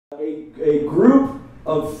a group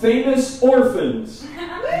of famous orphans. Put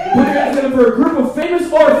your hands together for a group of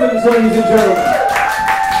famous orphans, ladies and gentlemen.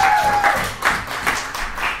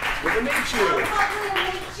 Good to meet you. Lovely to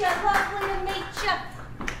meet you. Lovely to meet you.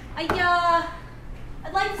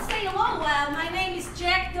 I'd like to say hello. My name is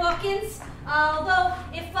Jack Dawkins. Although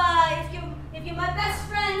if you're my best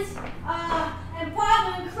friend and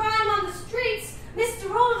partner in crime on the streets,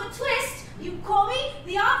 Mr. Oliver Twist, you call me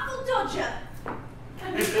the Artful Dodger. A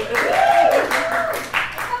couple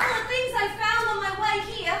of things I found on my way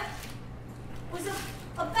here was a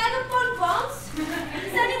bag of bonbons.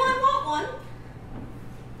 Does anyone want one?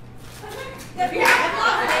 They're very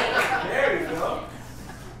lovely. There you go.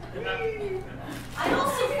 I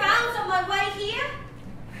also found on my way here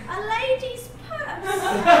a lady's purse. I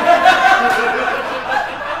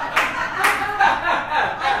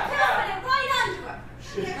covered it right under her.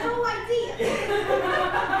 She had no idea.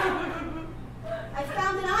 I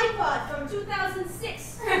found an iPod from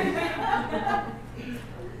 2006.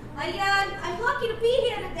 I'm lucky to be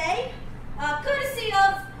here today, courtesy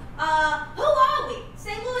of, who are we?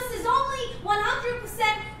 St. Louis's only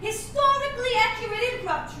 100% historically accurate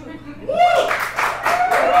improv troupe.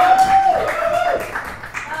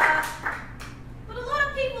 But a lot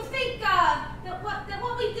of people think that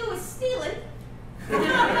what we do is stealing. And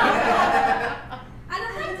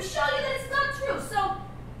I'd like to show you that it's not true. So,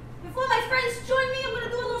 before my friends join me, I'm going to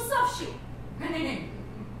do a little soft shoe.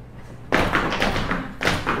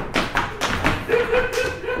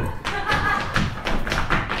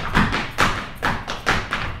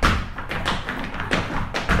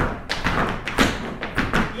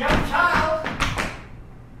 Young child.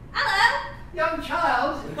 Hello. Young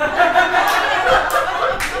child. What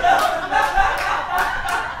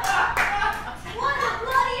the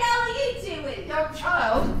bloody hell are you doing? Young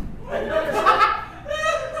child.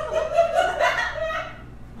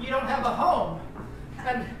 You don't have a home.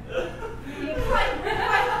 And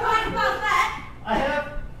Right about that. I have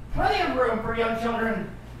plenty of room for young children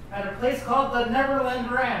at a place called the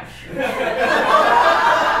Neverland Ranch.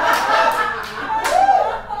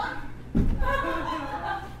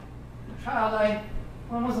 Child,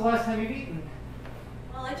 when was the last time you've eaten?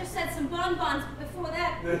 Well, I just had some bonbons before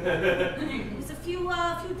that. It was a few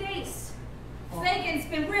days. Fagan's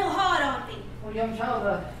been real hard on me. Well, young child,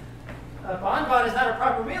 a bonbon is not a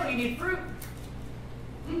proper meal. You need fruit.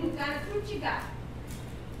 What kind of fruit you got?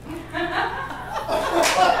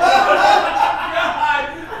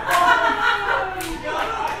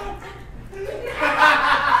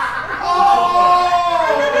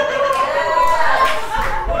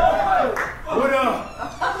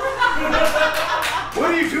 What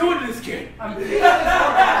are you doing to this kid? I'm feeding this one.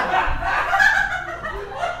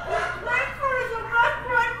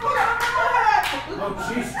 Oh,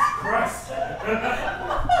 Jesus Christ.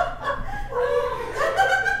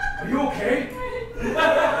 Are you okay?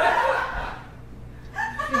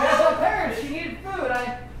 She has no parents. She needed food.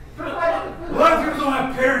 I provided the A food. lot of people don't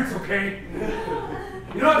have parents, okay?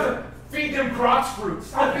 You don't have to feed them crotch fruit.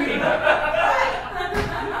 Stop feeding them.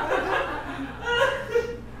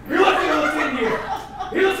 You're lucky to look in here.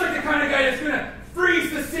 He looks like the kind of guy that's gonna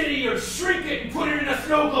freeze the city or shrink it and put it in a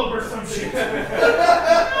snow globe or some shit. I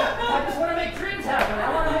just want to make dreams happen.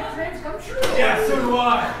 I want to make dreams come true. Yeah, so do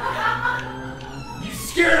I. You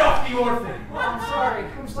scared off the orphan. Oh, I'm sorry.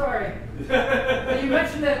 I'm sorry. But you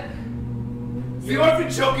mentioned that. Is the orphan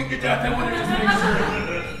choking to death? I want to just make sure.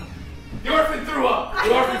 The orphan threw up.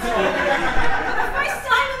 The orphan threw up. For the first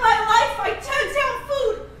time in my life, I turned down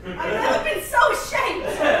food. I've never been so ashamed.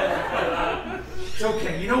 It's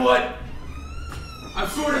okay. You know what? I'm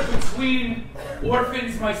sort of between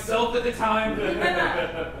orphans myself at the time.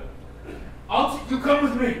 You come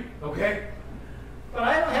with me, okay? But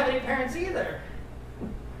I don't have any parents either.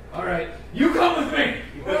 All right. You come with me.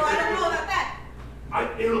 Well, I don't know about that.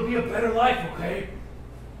 It'll be a better life, okay?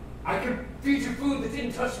 I can feed you food that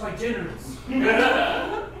didn't touch my genitals.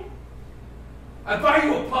 I'd buy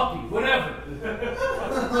you a puppy, whatever.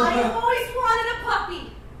 I've always wanted a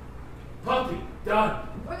puppy. Puppy, done.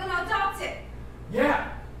 We're gonna adopt it. Yeah.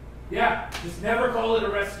 Just never call it a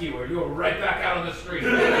rescue or you're right back out on the street. You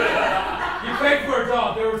paid for a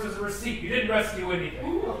dog, there was a receipt. You didn't rescue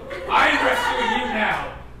anything. I am rescuing you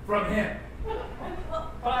now from him.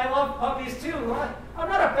 But I love puppies too. I'm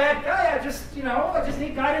not a bad guy. I just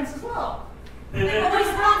need guidance as well. I've always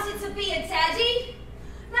wanted to be a daddy.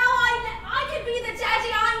 Now I could be the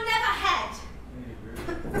daddy I never had.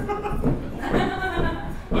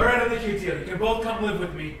 All right, I'll make you a deal. You can both come live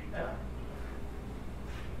with me. Yeah.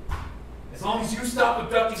 As long as you stop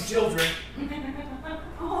abducting children.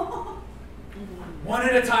 One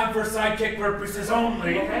at a time for sidekick purposes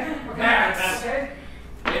only. Okay. Max. Okay.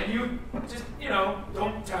 And you just,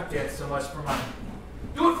 don't tap dance so much for money.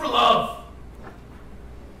 Do it for love.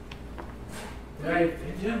 Did I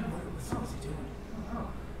offend him? What was he doing?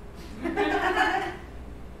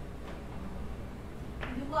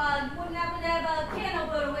 You wouldn't happen to have a can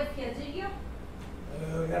opener with you, did you?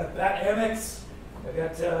 I got a bat Amex. I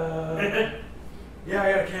got, yeah, I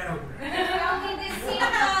got a can opener. I'll need this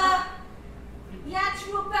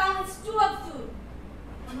natural balanced dog food.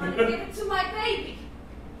 I'm gonna give it to my baby.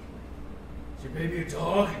 Is your baby a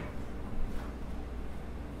dog?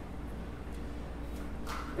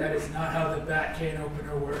 That is not how the bat can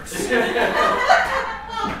opener works.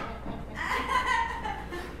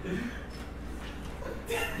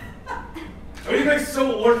 Are you guys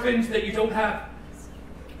so orphaned that you don't have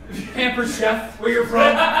Pampered Chef where you're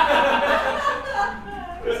from?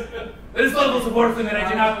 There's levels of orphan that I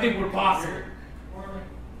did not think were possible.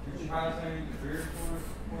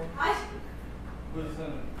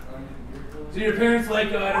 So your parents I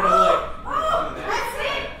don't know, Oh,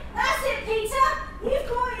 that's it, Peter. You've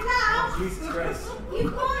got it now. Jesus Christ.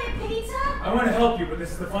 You've got it, Peter. I want to help you, but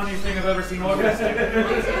this is the funniest thing I've ever seen orphans. I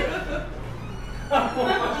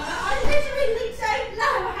literally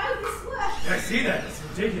don't know how this works. I see that. It's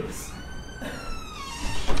ridiculous.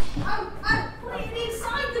 I'm putting it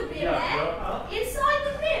inside the bin there. Inside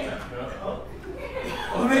the bin.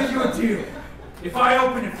 I'll make you a deal. If I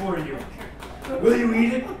open it for you, will you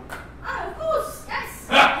eat it? Oh, of course, yes.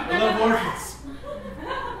 I love orphans.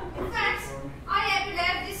 In fact, I happen to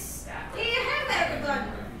have this here hamburger bun.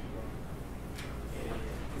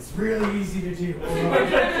 It's really easy to do.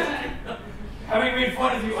 Having made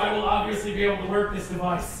fun of you, I will obviously be able to work this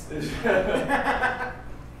device. I'm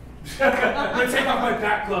gonna take off my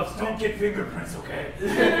back gloves. Don't get fingerprints, okay?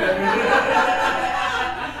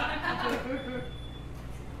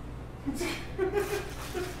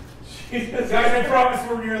 Guys, I promise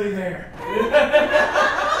we're nearly there.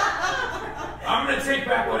 I'm gonna take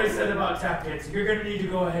back what I said about tap dancing. You're gonna need to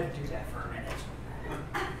go ahead and do that for a minute.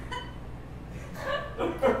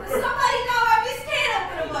 Does somebody know how this can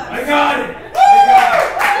opener works? I got it!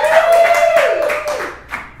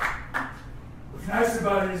 What's nice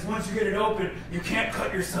about it is once you get it open, you can't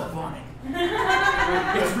cut yourself on it.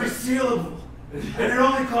 It's resealable. And it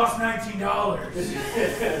only costs $19.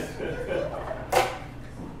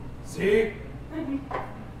 See?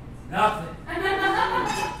 Nothing.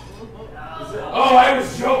 Oh, I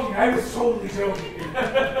was joking. I was totally joking. No,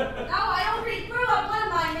 I already threw up one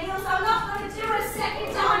of my meals. I'm not going to do it a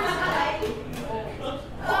second time today.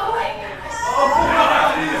 Oh my God. Oh,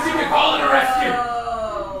 I need to see me calling a rescue.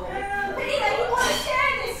 Peter, you want to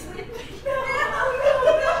share this with me?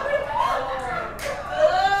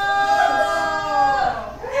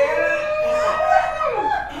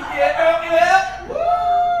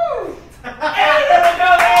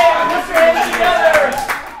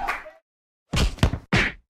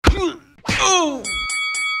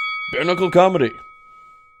 Bare Knuckle Comedy.